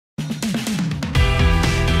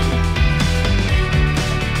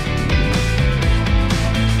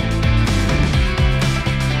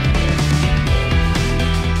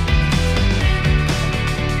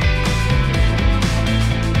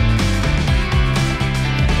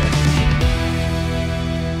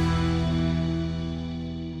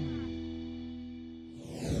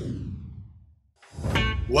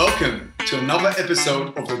another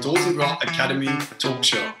episode of the Dalton Academy Talk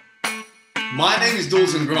Show. My name is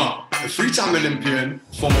Dalton Grant, a three-time Olympian,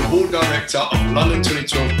 former board director of London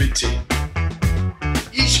 2012 Big Team.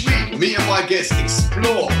 Each week, me and my guests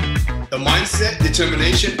explore the mindset,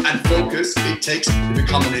 determination, and focus it takes to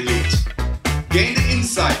become an elite. Gain the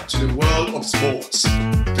insight to the world of sports,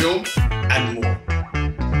 film, and more.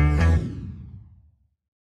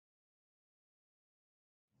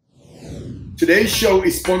 Today's show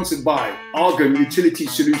is sponsored by Argon Utility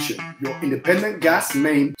Solution, your independent gas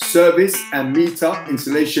main service and meter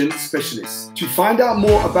installation specialist. To find out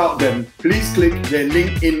more about them, please click their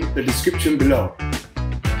link in the description below.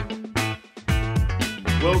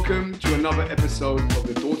 Welcome to another episode of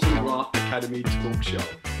the Dalton Grant Academy Talk Show.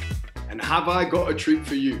 And have I got a treat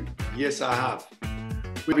for you? Yes, I have.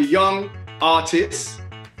 With a young artist,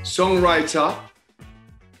 songwriter,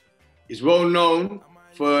 is well known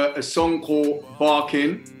for a song called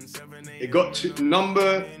Barking. It got to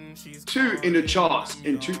number 2 in the charts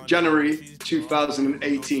in January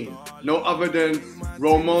 2018. No other than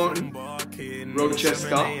Ramon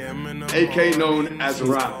Rochester, aka known as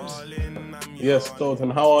Ramz. Yes, Dalton,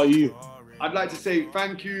 how are you? I'd like to say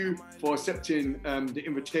thank you for accepting the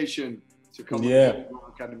invitation to come on the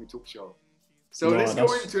Academy Talk Show. So let's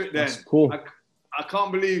go into it then. That's cool. I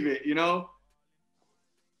can't believe it, you know?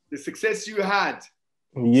 The success you had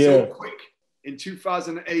so quick in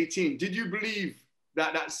 2018. Did you believe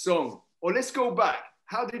that song? Or let's go back.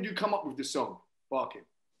 How did you come up with the song, Barking?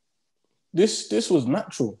 This was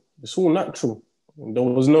natural. It's all natural. There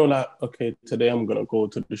was no like, okay, today I'm going to go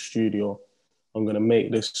to the studio. I'm going to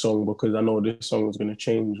make this song because I know this song is going to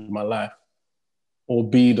change my life or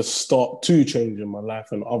be the start to changing my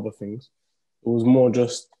life and other things. It was more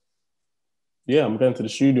just, I'm going to the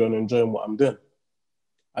studio and enjoying what I'm doing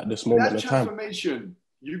at this moment in time. That transformation,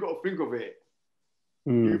 you got to think of it.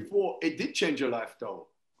 You thought it did change your life though.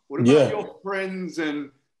 What about your friends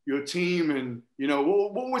and your team and, you know,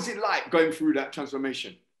 what was it like going through that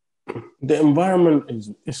transformation? The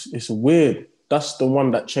environment it's weird. That's the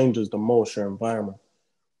one that changes the most, your environment.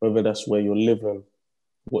 Whether that's where you're living,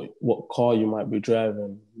 what car you might be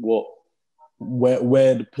driving,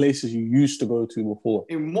 where the places you used to go to before.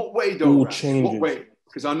 In what way though? All changes. In what way?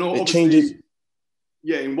 Because I know it changes.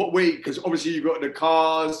 Yeah, in what way? Because obviously you got the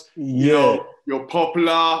cars, you know, you're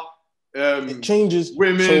popular, it changes.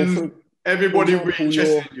 Women, so everybody will be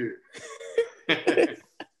interested in you.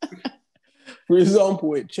 For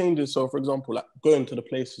example, it changes. So for example, like going to the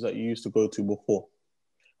places that you used to go to before,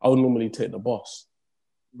 I would normally take the bus.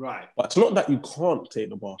 Right. But it's not that you can't take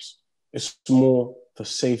the bus. It's more for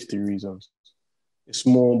safety reasons. It's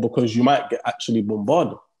more because you might get actually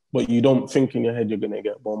bombarded, but you don't think in your head you're going to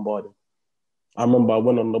get bombarded. I remember I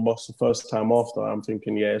went on the bus the first time after. I'm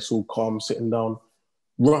thinking, it's all calm, sitting down.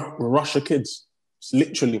 Rush of kids, it's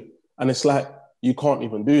literally. And it's like, you can't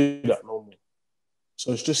even do that no more.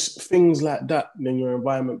 So it's just things like that. Then your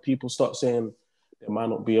environment, people start saying they might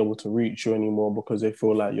not be able to reach you anymore because they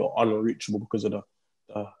feel like you're unreachable because of the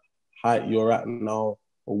height you're at now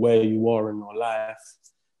or where you are in your life.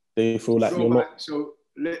 They feel like you're not. So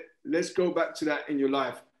let's go back to that in your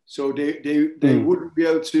life. So they wouldn't be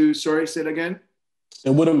able to, sorry, say it again? They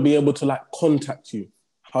wouldn't be able to like contact you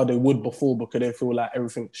how they would before because they feel like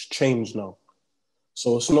everything's changed now.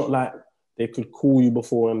 So it's not like they could call you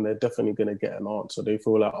before and they're definitely going to get an answer. They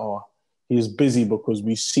feel like, he's busy because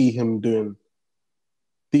we see him doing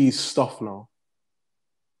these stuff now.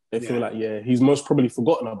 They feel like, he's most probably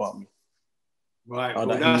forgotten about me. Right.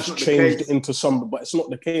 That he's changed into something, but it's not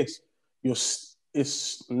the case.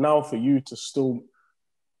 It's now for you to still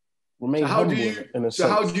remain humble in a sense. So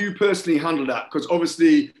how do you personally handle that? Because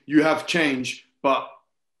obviously you have changed, but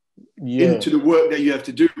into the work that you have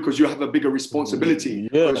to do because you have a bigger responsibility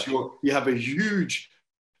because you have a huge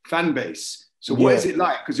fan base. So what is it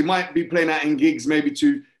like? Because you might be playing out in gigs maybe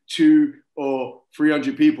to 200 or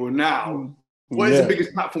 300 people now. What is the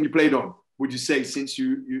biggest platform you played on, would you say, since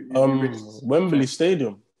you Wembley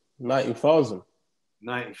Stadium, 90,000.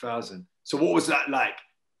 90,000. So what was that like?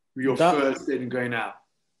 Your first stadium going out?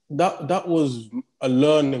 That was a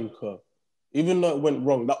learning curve. Even though it went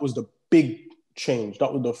wrong, that was the big change.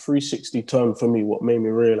 That was the 360 turn for me, what made me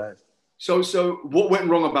realize. So what went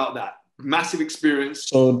wrong about that? Massive experience.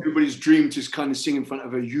 So everybody's dream to kind of sing in front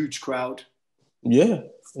of a huge crowd. Yeah,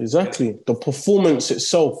 exactly. Yeah. The performance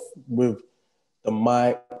itself with the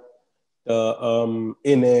mic, the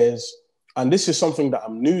in-ears, and this is something that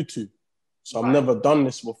I'm new to. So I've never done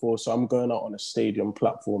this before. So I'm going out on a stadium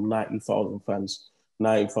platform, 90,000 fans,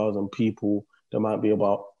 90,000 people. There might be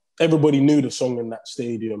everybody knew the song in that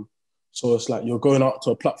stadium. So it's like you're going out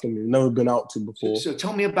to a platform you've never been out to before. So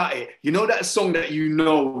tell me about it. You know that song that you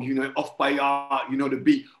know, Off by Heart, you know the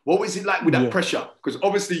beat. What was it like with that pressure? Because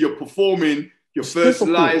obviously you're performing, your first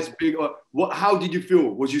live's big. How did you feel?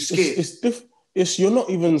 Was you scared? It's you're not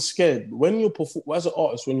even scared. When you're as an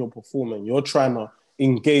artist, when you're performing, you're trying to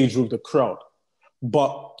engage with the crowd.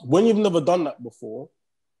 But when you've never done that before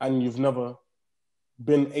and you've never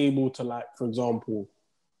been able to, like, for example,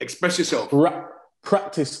 express yourself,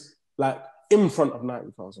 practice like in front of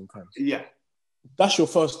 90,000 fans. Yeah. That's your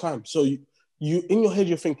first time. So you in your head,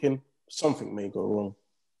 you're thinking something may go wrong.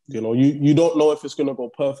 You don't know if it's going to go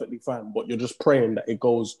perfectly fine, but you're just praying that it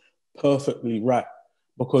goes perfectly right.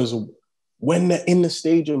 Because when they're in the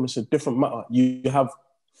stadium, it's a different matter. You have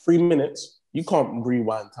 3 minutes. You can't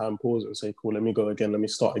rewind time, pause it and say, cool, let me go again. Let me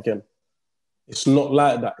start again. It's not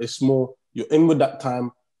like that. It's more, you're in with that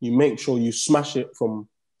time. You make sure you smash it from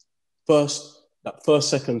that first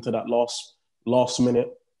second to that last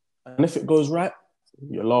minute. And if it goes right,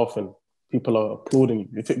 you're laughing. People are applauding you.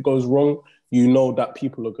 If it goes wrong, you know that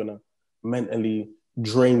people are going to mentally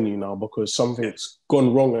drain you now because something's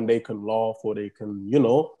gone wrong and they can laugh or they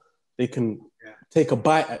can, take a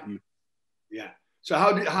bite at you. Yeah. So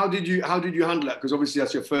how did you handle that? Because obviously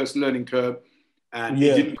that's your first learning curve and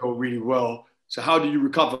it didn't go really well. So how did you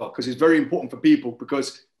recover? Because it's very important for people,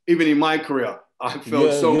 because even in my career, I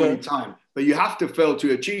failed so many times, but you have to fail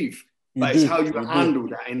to achieve. But it's how you handle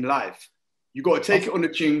that in life. You got to take it on the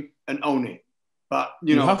chin and own it. But,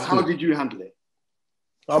 how did you handle it?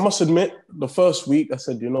 I must admit, the first week I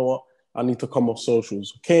said, you know what? I need to come off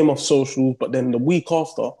socials. Came off socials, but then the week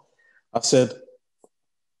after, I said,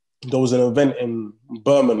 there was an event in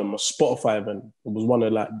Birmingham, a Spotify event. It was one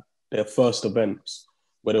of like their first events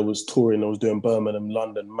where they was touring. They was doing Birmingham,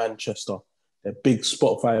 London, Manchester, their big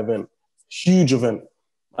Spotify event, huge event.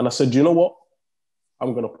 And I said, you know what?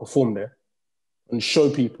 I'm going to perform there and show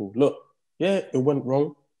people, look, yeah, it went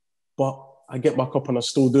wrong, but I get back up and I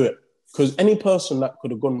still do it. Because any person that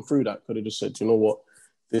could have gone through that could have just said, you know what?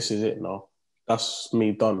 This is it now. That's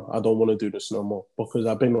me done. I don't want to do this no more, because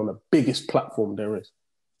I've been on the biggest platform there is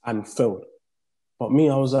and failed. But me,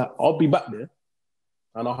 I was like, I'll be back there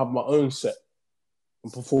and I'll have my own set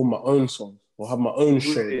and perform my own songs or have my own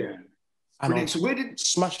show. Yeah. And so where did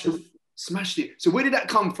smashed it? So where did that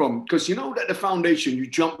come from? Because you know that the foundation, you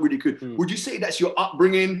jump really good. Would you say that's your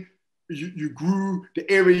upbringing? You grew, the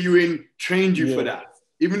area you're in trained you for that,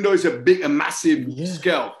 even though it's a massive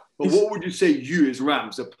scale. But what would you say you as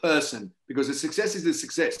Ramz, a person? Because the success is a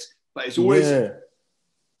success, but it's always. Yeah.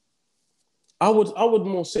 I would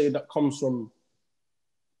more say that comes from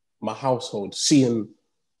my household, seeing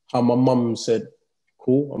how my mum said,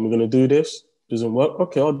 cool, I'm going to do this. Doesn't work.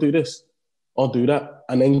 Okay, I'll do this. I'll do that.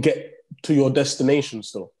 And then get to your destination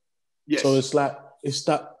still. Yes. So it's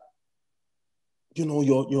that,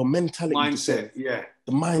 your mentality. Mindset,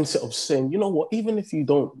 The mindset of saying, you know what, even if you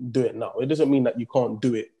don't do it now, it doesn't mean that you can't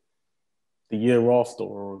do it the year after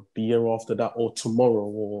or the year after that or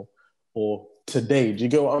tomorrow or today. Do you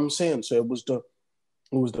get what I'm saying? So it was the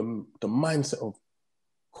mindset of,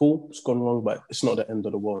 cool, it's gone wrong, but it's not the end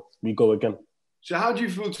of the world. We go again. So how do you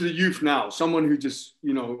feel to the youth now? Someone who just,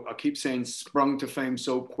 I keep saying sprung to fame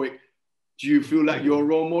so quick. Do you feel like you're a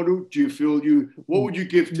role model? Do you feel what would you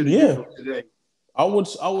give to the youth of today? I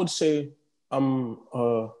would say I'm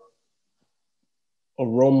a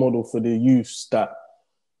role model for the youths that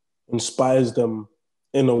inspires them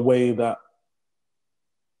in a way that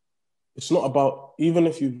it's not about, even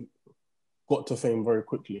if you got to fame very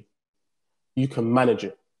quickly, you can manage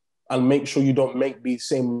it and make sure you don't make these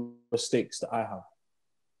same mistakes that I have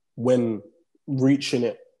when reaching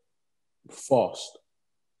it fast.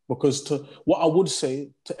 Because what I would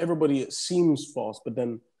say to everybody, it seems fast, but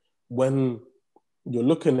then when you're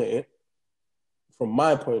looking at it from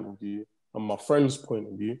my point of view and my friend's point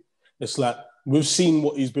of view, it's like we've seen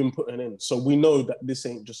what he's been putting in. So we know that this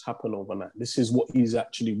ain't just happened overnight. This is what he's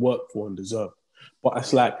actually worked for and deserved. But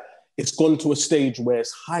it's like, it's gone to a stage where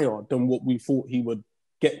it's higher than what we thought he would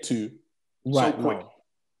get to right now.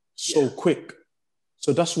 So quick.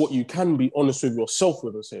 So that's what you can be honest with yourself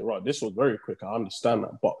with and say, right, this was very quick. I understand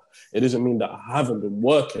that. But it doesn't mean that I haven't been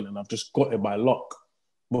working and I've just got it by luck.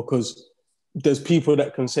 Because there's people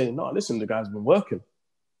that can say, no, listen, the guy's been working.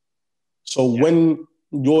 So when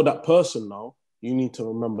you're that person now, you need to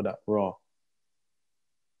remember that, bro.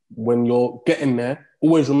 When you're getting there,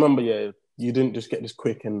 always remember, you didn't just get this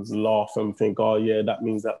quick and laugh and think, oh, yeah, that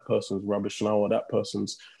means that person's rubbish now or that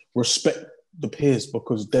person's... Respect the peers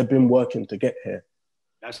because they've been working to get here.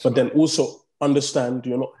 But then also understand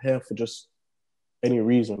you're not here for just any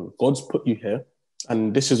reason. God's put you here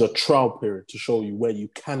and this is a trial period to show you where you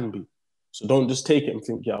can be. So don't just take it and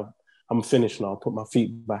think, yeah, I'm finished now. I'll put my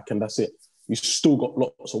feet back and that's it. You still got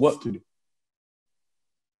lots of work to do.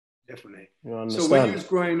 Definitely. You understand? So when you was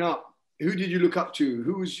growing up, who did you look up to?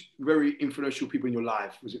 Who was very influential people in your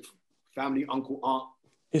life? Was it family, uncle, aunt?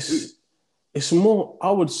 It's more,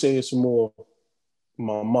 I would say it's more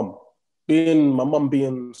my mum. My mum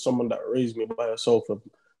being someone that raised me by herself, and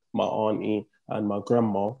my auntie and my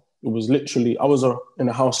grandma, it was literally, I was in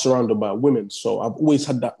a house surrounded by women. So I've always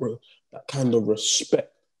had that kind of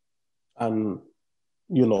respect. And,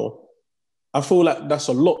 you know, I feel like that's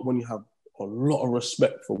a lot when you have a lot of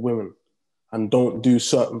respect for women and don't do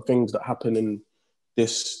certain things that happen in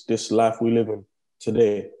this life we live in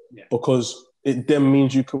today. Yeah. Because it then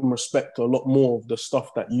means you can respect a lot more of the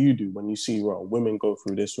stuff that you do when you see, well, women go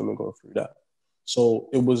through this, women go through that. So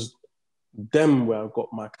it was them where I got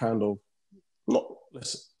my kind of, not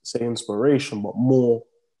let's say inspiration, but more,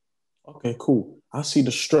 okay, cool. I see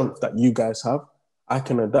the strength that you guys have. I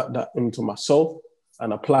can adapt that into myself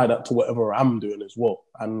and apply that to whatever I'm doing as well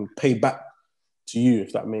and pay back to you,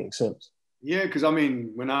 if that makes sense. Yeah, because I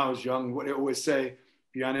mean, when I was young, what they always say,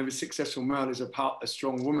 behind every successful man is a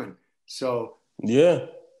strong woman. So yeah,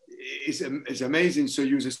 it's amazing. So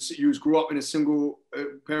you grew up in a single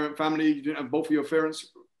parent family. You didn't have both of your parents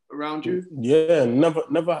around you. Yeah,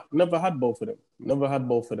 never had both of them. Never had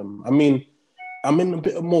both of them. I mean, I'm in a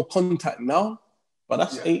bit of more contact now, but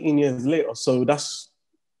that's 18 years later. So that's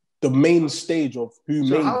the main stage of who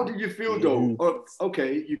so made. So how did you feel though?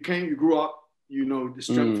 Okay, you grew up. You know the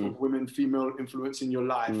strength of women, female influence in your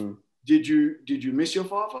life. Did you miss your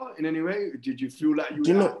father in any way? Did you feel like you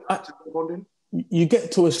had to bonding? You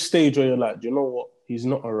get to a stage where you're like, you know what? He's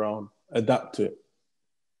not around. Adapt to it.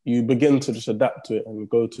 You begin to just adapt to it and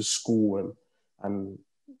go to school and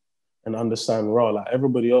understand, raw. Like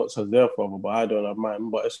everybody else has their father, but I don't have mine.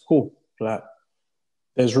 But it's cool. Like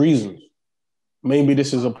there's reasons. Maybe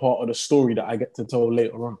this is a part of the story that I get to tell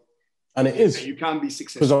later on, and it is. You can be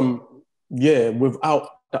successful because without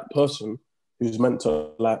that person who's meant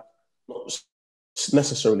to like not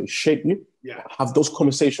necessarily shape you, have those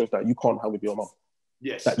conversations that you can't have with your mom.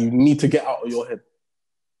 Yes, that you need to get out of your head.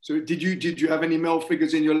 So did you have any male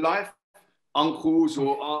figures in your life, uncles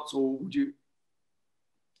or aunts, or would you?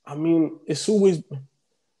 I mean, it's always.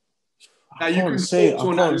 I can't say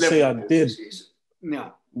I did.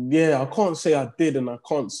 No. Yeah, I can't say I did, and I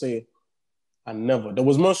can't say I never. There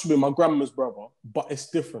was mostly my grandma's brother, but it's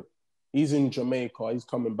different. He's in Jamaica. He's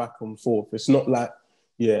coming back and forth. It's not like,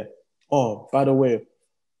 oh, by the way,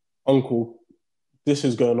 uncle, this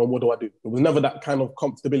is going on. What do I do? It was never that kind of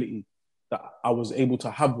comfortability that I was able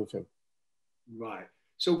to have with him. Right.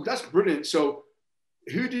 So that's brilliant. So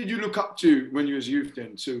who did you look up to when you was youth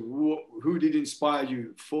then? So who did inspire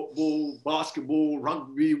you? Football, basketball,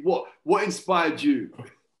 rugby? What inspired you?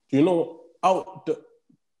 You know,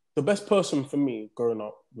 the best person for me growing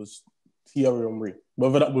up was Thierry Henry.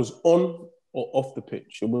 Whether that was on or off the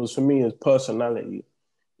pitch, it was for me his personality.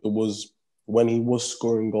 It was when he was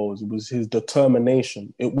scoring goals. It was his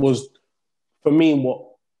determination. It was, for me, what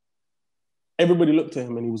everybody looked at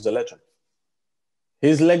him and he was a legend.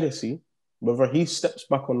 His legacy, whether he steps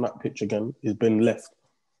back on that pitch again, has been left.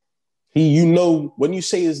 When you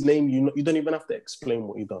say his name, you don't even have to explain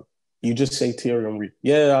what he done. You just say Thierry Henry.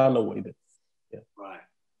 Yeah, I know what he did. Yeah. Right.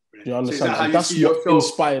 Do you understand? So that's what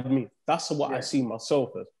inspired me. That's what I see myself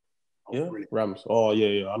as. Brilliant. Ramz. Oh,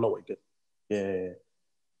 yeah, I know what he did. Yeah.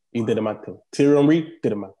 He did a mad thing. Thierry Henry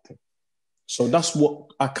did a mad thing. So that's what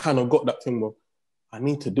I kind of got that thing of, I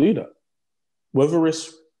need to do that. Whether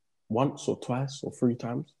it's once or twice or 3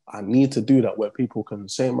 times, I need to do that where people can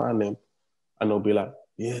say my name and they'll be like,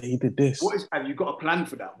 yeah, he did this. Have you got a plan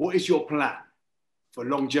for that? What is your plan for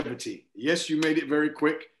longevity? Yes, you made it very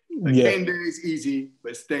quick. Getting there is easy,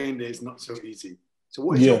 but staying there is not so easy. So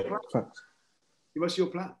what is your plan? Thanks. Give us your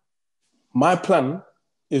plan. My plan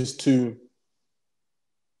is to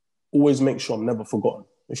always make sure I'm never forgotten.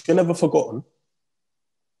 If you're never forgotten,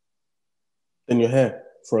 then you're here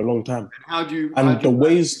for a long time. And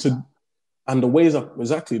the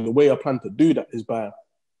way I plan to do that is by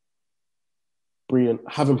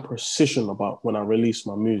having precision about when I release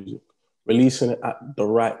my music, releasing it at the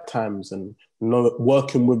right times and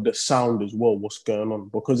working with the sound as well, what's going on.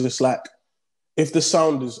 Because it's like, if the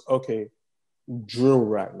sound is, okay, drill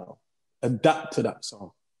right now, adapt to that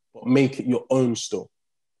sound, but make it your own still.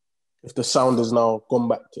 If the sound is now gone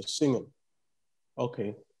back to singing,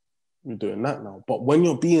 okay, you're doing that now. But when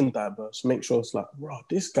you're being diverse, make sure it's like, bro,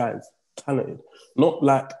 this guy's talented. Not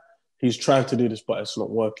like he's trying to do this, but it's not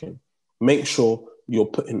working. Make sure you're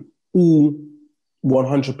putting all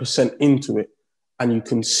 100% into it, and you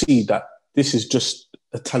can see that this is just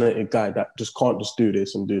a talented guy that just can't just do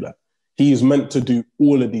this and do that. He is meant to do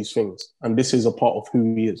all of these things. And this is a part of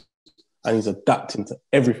who he is. And he's adapting to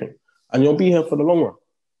everything. And you'll be here for the long run.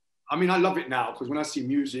 I mean, I love it now because when I see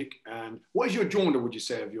music, and what is your genre, would you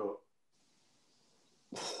say, of your...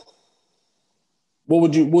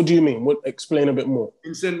 What do you mean? Explain a bit more.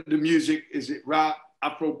 Instead of the music, is it rap,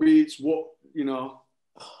 Afro beats, what, you know?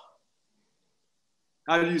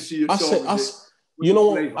 How do you see yourself? You know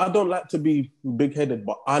what? I don't like to be big-headed,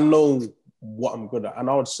 but I know what I'm good at. And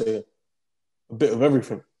I would say a bit of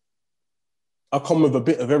everything. I come with a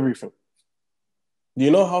bit of everything. You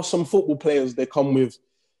know how some football players, they come with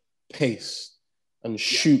pace and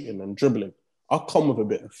shooting and dribbling? I come with a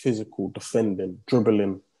bit of physical, defending,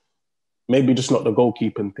 dribbling, maybe just not the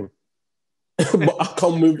goalkeeping thing. But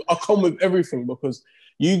I come with everything because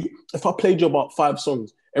if I played you about 5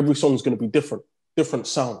 songs, every song's going to be different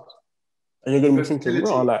sounds. And you're going to be thinking,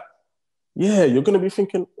 bro, like, yeah, you're going to be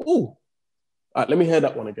thinking, oh, all right, let me hear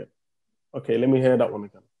that one again. Okay, let me hear that one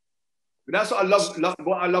again. But that's what I love.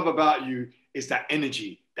 What I love about you is that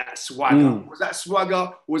energy, that swagger. Was that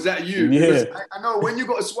swagger? Was that you? Yeah. Because I know when you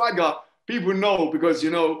got a swagger, people know because,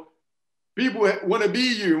 you know, people want to be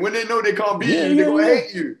you. When they know they can't be you, they're going to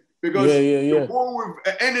hate you. Because you're born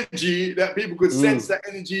with energy that people could sense that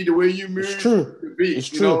energy, the way you move. It's true. It's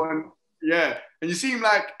true. Know? And you seem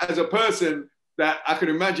like, as a person, that I can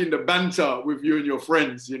imagine the banter with you and your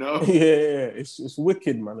friends, you know? Yeah. It's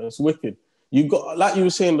wicked, man. It's wicked. You got, like you were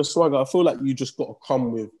saying, the swagger, I feel like you just got to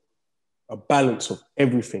come with a balance of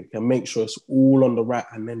everything and make sure it's all on the right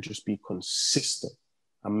and then just be consistent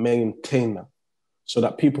and maintain that so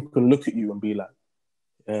that people can look at you and be like,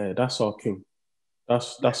 yeah, that's our king.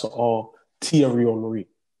 That's our Thierry Henry,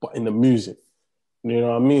 but in the music. You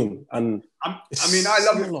know what I mean? And I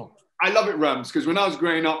love it. I love it, Ramz, because when I was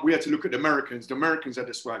growing up, we had to look at the Americans. The Americans had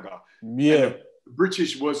the swagger. Yeah. The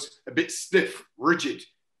British was a bit stiff, rigid.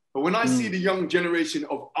 But when I see the young generation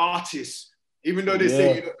of artists, even though they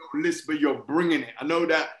say you don't know list, but you're bringing it. I know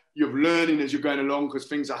that you're learning as you're going along because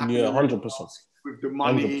things are happening. Yeah, 100%. With the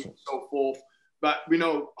money 100%. And so forth. But, you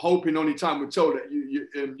know, hoping only time will tell that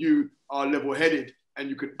you are level-headed and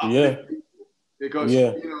you can uplift people. Because, you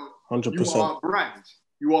know, 100%. You are a brand.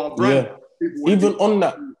 You are a brand. Yeah. Even on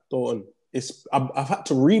that, Dalton, I've had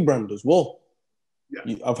to rebrand as well.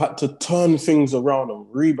 Yeah. I've had to turn things around and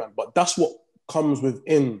rebrand. But that's what comes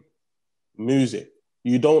within music.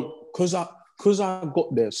 You don't, because I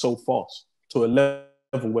got there so fast to a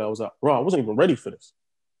level where I was like, bro, I wasn't even ready for this.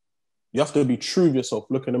 You have to be true to yourself,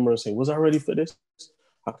 look in the mirror and say, was I ready for this?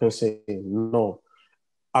 I can say, no.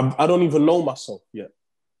 I don't even know myself yet.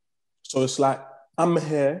 So it's like, I'm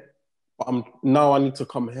here, but now I need to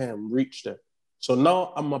come here and reach there. So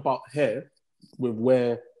now I'm about here with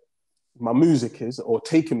where my music is or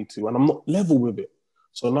taking me to, and I'm not level with it.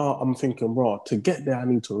 So now I'm thinking, bro, to get there, I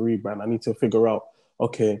need to rebrand. I need to figure out,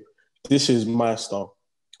 okay, this is my style.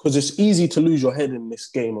 Because it's easy to lose your head in this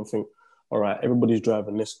game and think, all right, everybody's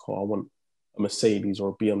driving this car. I want a Mercedes or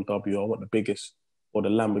a BMW. I want the biggest, or the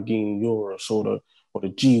Lamborghini Urus or the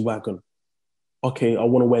G-Wagon. Okay, I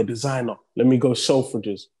want to wear designer. Let me go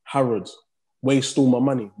Selfridges, Harrods, waste all my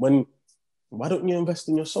money. Why don't you invest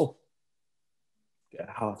in yourself? Get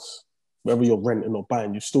a house. Whether you're renting or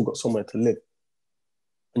buying, you've still got somewhere to live.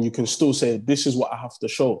 And you can still say, this is what I have to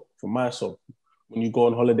show for myself. When you go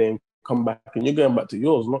on holiday and come back, and you're going back to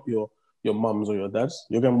yours, not your mum's or your dad's.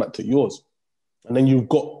 You're going back to yours. And then you've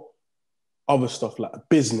got other stuff like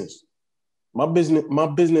business. My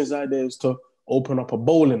business idea is to open up a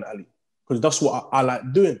bowling alley because that's what I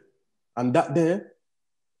like doing. And that there,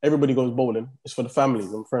 everybody goes bowling. It's for the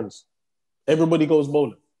families and friends. Everybody goes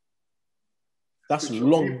bowling. That's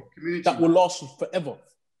long. That will last forever.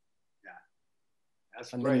 Yeah,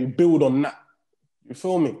 that's and great. Then you build on that. You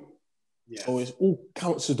feel me? Yeah. So it all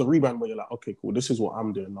counts as the rebound where you're like, okay, cool. This is what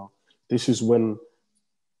I'm doing now. This is when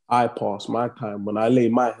I pass my time, when I lay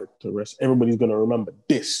my head to rest. Everybody's going to remember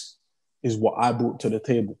this is what I brought to the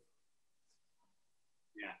table.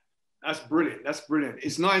 Yeah, that's brilliant. That's brilliant.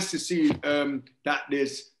 It's nice to see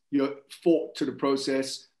that you're thought to the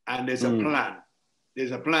process and there's a plan.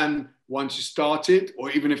 There's a plan once you started,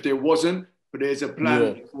 or even if there wasn't, but there's a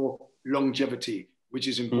plan for longevity, which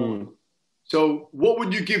is important. So what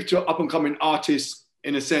would you give to up-and-coming artists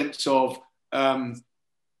in a sense of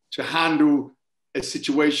to handle a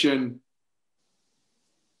situation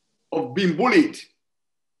of being bullied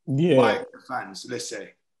by the fans, let's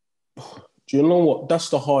say? Do you know what? That's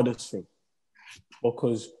the hardest thing.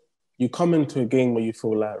 Because you come into a game where you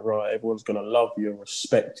feel like, right, everyone's going to love you and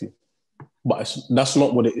respect you. But that's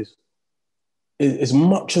not what it is. As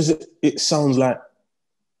much as it sounds like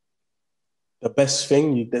the best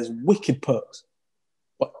thing. There's wicked perks.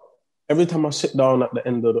 But every time I sit down at the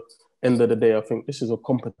end of the day, I think this is a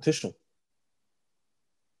competition.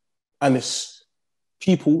 And it's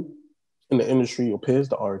people in the industry, your peers,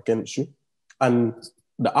 that are against you, and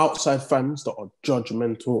the outside fans that are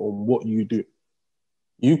judgmental on what you do.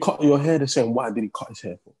 You cut your hair, they're saying, why did he cut his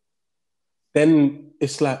hair for? Then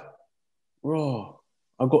it's like, bro,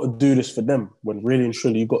 I've got to do this for them, when really and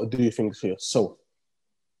truly, you've got to do things for yourself.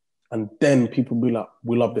 And then people be like,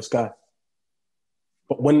 we love this guy.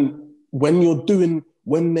 But when you're doing,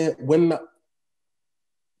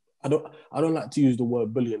 I don't like to use the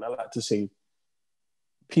word bullying. I like to say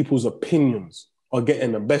people's opinions are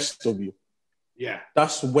getting the best of you. Yeah.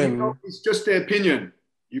 That's when... It's just their opinion.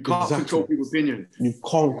 You can't control people's opinion. You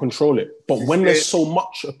can't control it. But when there's so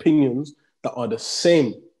much opinions that are the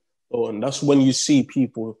same, and that's when you see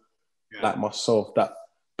people like myself that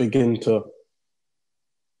begin to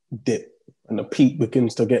dip, and the peak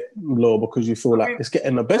begins to get low because you feel like it's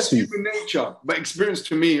getting the best of you. Human nature. But experience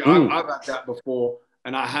to me, I've had that before,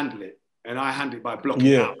 and I handle it. And I handle it by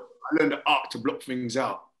blocking out. I learned the art to block things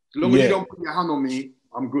out. As long as you don't put your hand on me,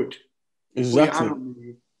 I'm good. Exactly. Put your hand on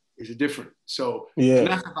me, it's different. So and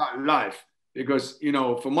that's about life. Because, you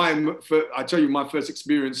know, I tell you, my first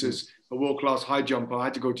experience as a world-class high jumper, I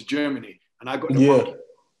had to go to Germany, and I got the monkey,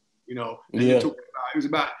 you know. And it was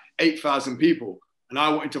about 8,000 people, and I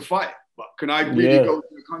wanted to fight. But can I really go to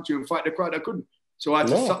the country and fight the crowd? I couldn't. So I had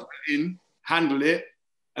to suck that in, handle it,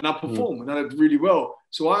 and I performed, and I did really well.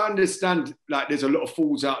 So I understand, like, there's a lot of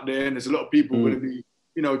fools out there, and there's a lot of people going to be,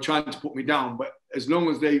 you know, trying to put me down. But as long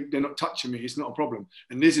as they're not touching me, it's not a problem.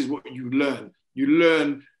 And this is what you learn. You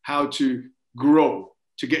learn how to grow,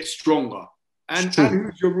 to get stronger. And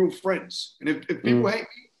who's your real friends. And if people hate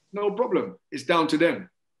me, no problem. It's down to them.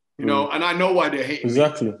 You know, and I know why they're hating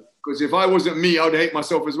me. Because if I wasn't me, I would hate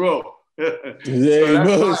myself as well. Same.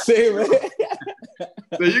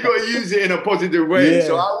 So you got to use it in a positive way.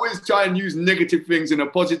 So I always try and use negative things in a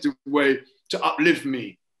positive way to uplift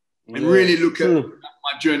me and really look at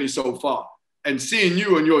my journey so far. And seeing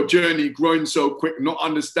you on your journey growing so quick, not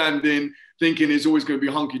understanding, thinking it's always going to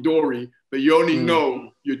be hunky-dory, but you only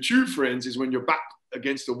know your true friends is when you're back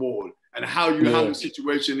against the wall. And how you handle the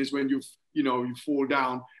situation is when you fall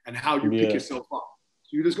down, and how you pick yourself up.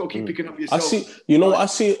 So you just got to keep picking up yourself. I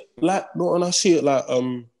see it like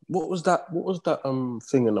what was that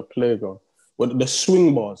thing in the playground? With the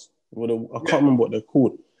swing bars. I can't remember what they're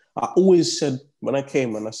called. I always said, when I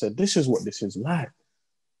came, and I said, this is what this is like.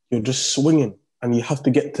 You're just swinging, and you have to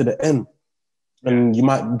get to the end. And you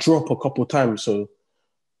might drop a couple of times. So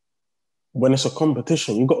when it's a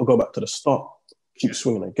competition, you've got to go back to the start. Keep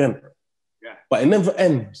swinging again. Yeah. But it never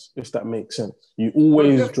ends, if that makes sense. You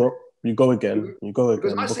always drop, you go again, you go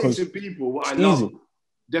again. Because I say to people, what I love,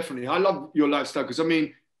 definitely, I love your lifestyle. Because, I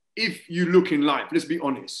mean, if you look in life, let's be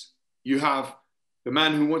honest, you have the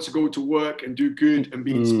man who wants to go to work and do good and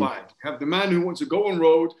be inspired. You have the man who wants to go on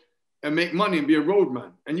road and make money and be a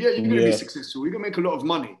roadman. And you're going to be successful. You're going to make a lot of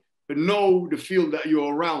money. But know the field that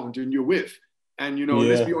you're around and you're with. And, you know,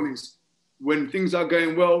 let's be honest, when things are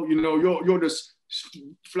going well, you know, you're just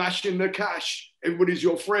flashing the cash. Everybody's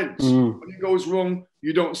your friends. When it goes wrong,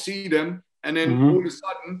 you don't see them. And then all of a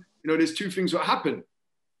sudden, you know, there's two things that happen.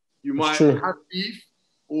 You might have beef,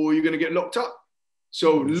 or you're going to get locked up.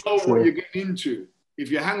 So know what you're getting into. If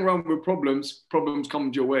you hang around with problems, problems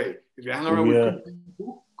come your way. If you hang around with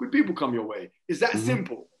good people come your way. It's that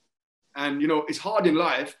simple. And, you know, it's hard in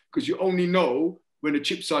life because you only know when the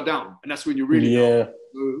chips are down. And that's when you really know.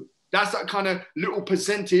 So that's that kind of little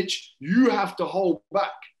percentage you have to hold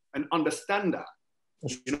back and understand that.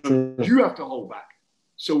 You know, you have to hold back.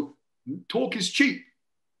 So talk is cheap.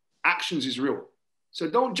 Actions is real. So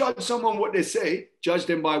don't judge someone what they say. Judge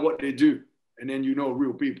them by what they do. And then you know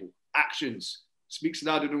real people. Actions speaks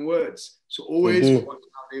louder than words. So always watch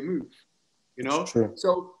how they move. You know?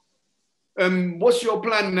 So what's your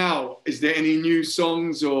plan now? Is there any new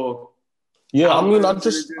songs or? Yeah, I mean,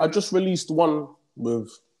 I just released one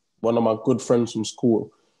with one of my good friends from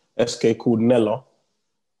school, SK, called Nella.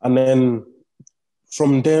 And then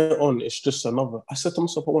from there on, it's just another. I said to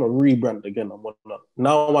myself, I want to rebrand again.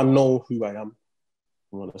 Now I know who I am.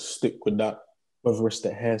 I want to stick with that. Whether it's the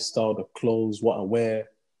hairstyle, the clothes, what I wear,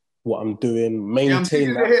 what I'm doing,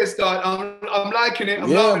 maintain that. The hairstyle. I'm liking it.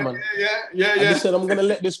 I'm loving it. Yeah. I just said, I'm going to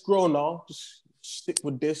let this grow now. Just stick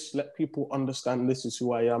with this. Let people understand this is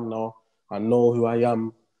who I am now. I know who I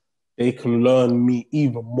am. They can learn me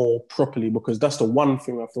even more properly, because that's the one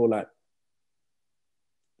thing I feel like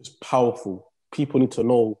is powerful. People need to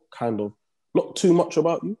know kind of, not too much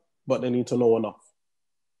about you, but they need to know enough.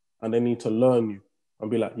 And they need to learn you and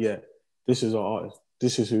be like, yeah, This is our artist.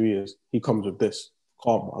 This is who he is. He comes with this.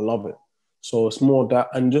 Calm. I love it. So it's more that,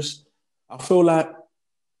 and just, I feel like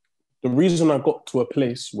the reason I got to a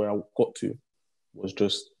place where I got to was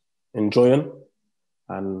just enjoying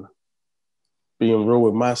and being real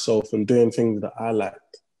with myself and doing things that I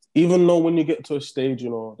liked. Even though when you get to a stage, you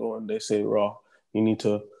know, when they say, raw, you need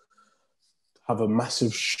to have a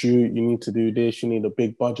massive shoot, you need to do this, you need a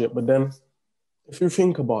big budget. But then if you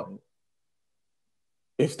think about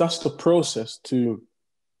it, if that's the process to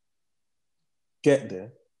get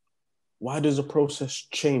there, why does the process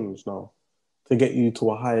change now to get you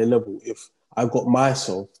to a higher level if I got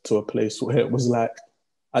myself to a place where it was like,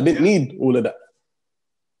 I didn't need all of that?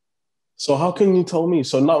 So how can you tell me?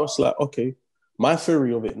 So now it's like, okay, my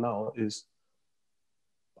theory of it now is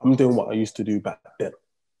I'm doing what I used to do back then.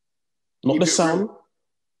 Not the sound,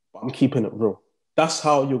 but I'm keeping it real. That's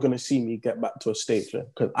how you're going to see me get back to a stage,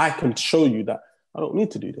 because I can show you that I don't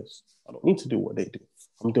need to do this. I don't need to do what they do.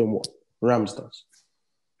 I'm doing what Ramz does.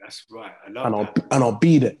 That's right. I love that. And I'll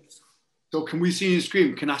be there. So can we see you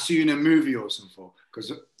scream? Can I see you in a movie or something?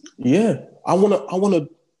 Because I wanna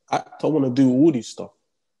act. I wanna do all these stuff.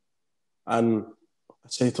 And I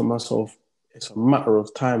say to myself, it's a matter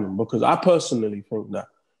of timing, because I personally think that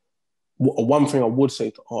one thing I would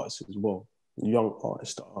say to artists as well, young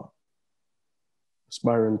artists that are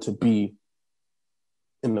aspiring to be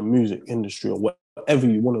in the music industry or whatever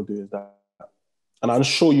you want to do, is that, and I'm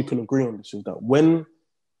sure you can agree on this, is that when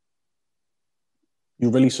you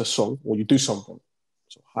release a song or you do something,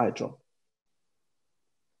 so high jump,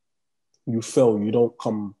 you fail, you don't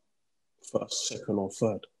come first, second, or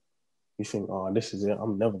third. You think, oh, this is it,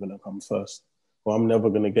 I'm never going to come first, or I'm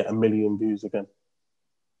never going to get 1 million views again.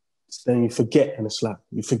 So then you forget, and it's like,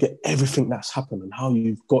 you forget everything that's happened and how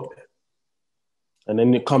you've got there. And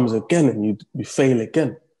then it comes again and you fail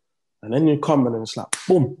again. And then you come and it's like,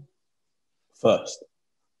 boom, first,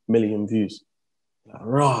 1 million views. Like,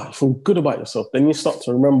 rah, you feel good about yourself. Then you start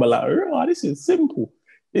to remember, like, rah, this is simple.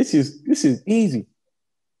 This is easy.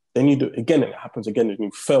 Then you do it again, and it happens again, and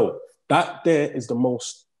you fail. That there is the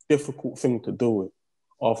most difficult thing to do with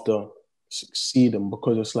after succeeding,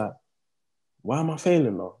 because it's like, why am I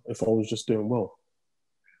failing now if I was just doing well?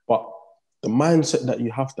 But the mindset that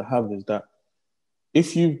you have to have is that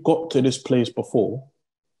if you've got to this place before,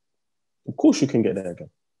 of course you can get there again.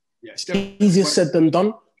 Yeah, it's easier said than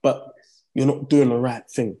done, but you're not doing the right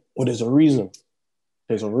thing. Or there's a reason.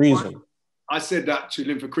 There's a reason. I said that to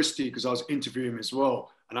Linford Christie because I was interviewing him as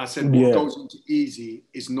well. And I said, what goes into easy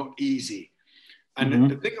is not easy.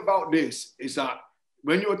 And the thing about this is that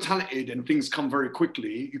when you're talented and things come very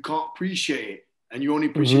quickly, you can't appreciate it. And you only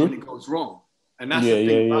appreciate when it goes wrong. And that's the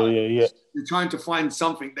thing about it. You're trying to find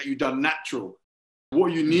something that you've done natural.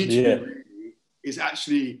 What you need to do really is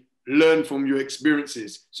actually learn from your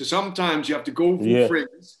experiences. So sometimes you have to go through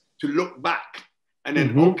things to look back and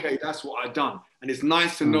then, okay, that's what I've done. And it's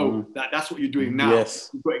nice to know that that's what you're doing now. Yes.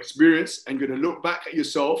 You've got experience and you're going to look back at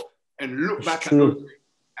yourself and look back at those things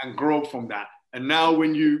and grow from that. And now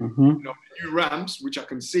when you know, new Ramz, which I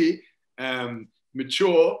can see,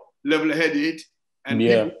 mature, level-headed, and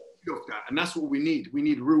people of that. And that's what we need. We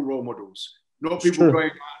need real role models. Not people going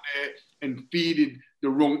out there and feeding the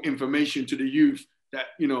wrong information to the youth that,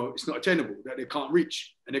 you know, it's not attainable, that they can't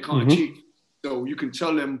reach and they can't achieve. So you can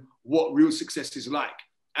tell them what real success is like,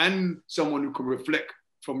 and someone who can reflect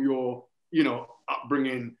from your, you know,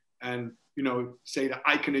 upbringing and, you know, say that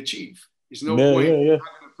I can achieve. There's no point having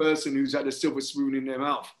a person who's had a silver spoon in their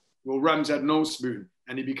mouth. Well, Ramz had no spoon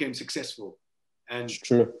and he became successful. And,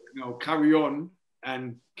 you know, carry on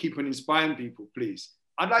and keep on inspiring people, please.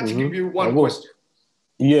 I'd like to give you one question.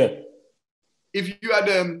 Yeah. If you had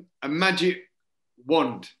a magic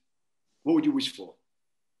wand, what would you wish for?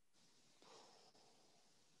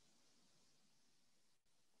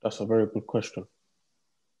 That's a very good question.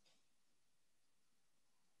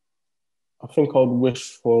 I think I'd wish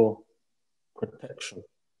for protection.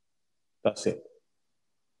 That's it.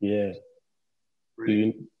 Yeah.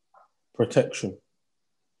 Really? Protection.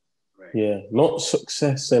 Right. Yeah. Not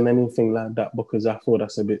success and anything like that, because I thought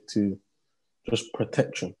that's a bit too, just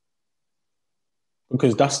protection.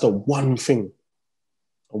 Because that's the one thing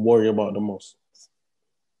I worry about the most.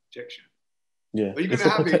 Protection. Yeah. But you're going to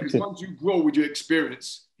have it, because once you grow with your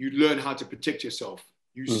experience, you learn how to protect yourself.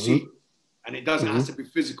 You see. And it doesn't have to be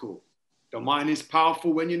physical. The mind is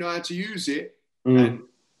powerful when you know how to use it. And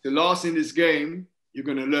the last in this game, you're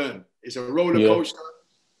going to learn. It's a roller coaster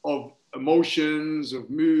of emotions, of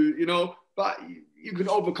mood, you know, but you can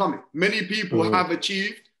overcome it. Many people have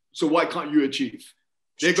achieved, so why can't you achieve?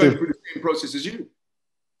 They're going through the same process as you.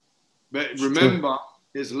 But remember,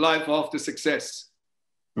 there's life after success.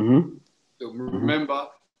 So remember,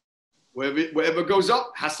 whatever goes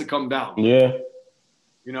up has to come down. Yeah.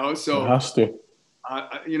 You know, so it has to.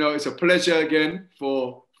 You know, it's a pleasure again.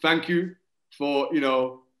 Thank you for, you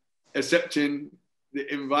know, accepting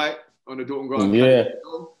the invite on the Dalton Grant. Yeah.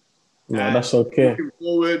 No, that's okay. Looking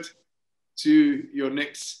forward to your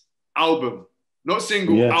next album, not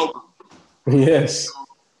single, yes. album. Yes. So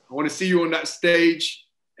I want to see you on that stage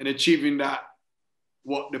and achieving that.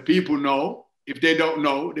 What the people know, if they don't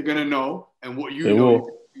know, they're gonna know, and what you know,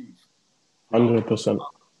 100%.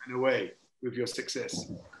 In a way, with your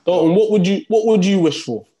success. Dalton, what would you wish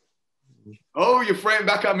for? Oh, you're throwing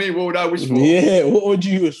back at me. What would I wish for? Yeah, what would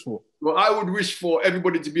you wish for? Well, I would wish for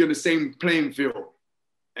everybody to be on the same playing field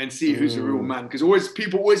and see who's a real man. Because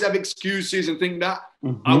people always have excuses and think that.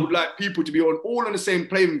 I would like people to be all on the same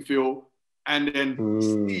playing field and then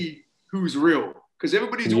see who's real. Because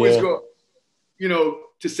everybody's always got, you know,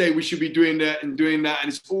 to say we should be doing that, and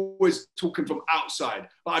it's always talking from outside.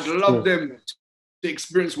 But I'd love them to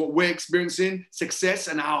experience what we're experiencing, success,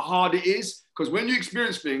 and how hard it is. Because when you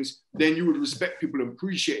experience things, then you would respect people and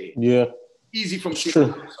appreciate it. Yeah. Easy from sitting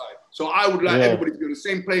outside. So I would like everybody to be on the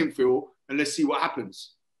same playing field, and let's see what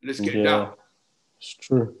happens. Let's get it down. It's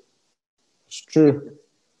true. It's true.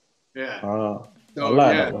 Yeah. So, I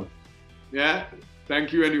like that one. Yeah.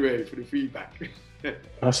 Thank you anyway for the feedback.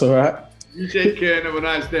 That's all right. You take care and have a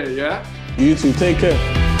nice day, yeah? You too. Take care.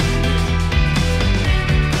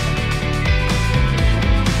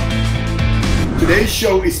 Today's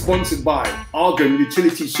show is sponsored by Argon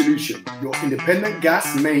Utility Solution, your independent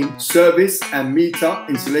gas main service and meter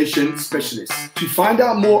installation specialist. To find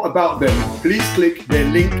out more about them, please click their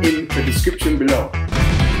link in the description below.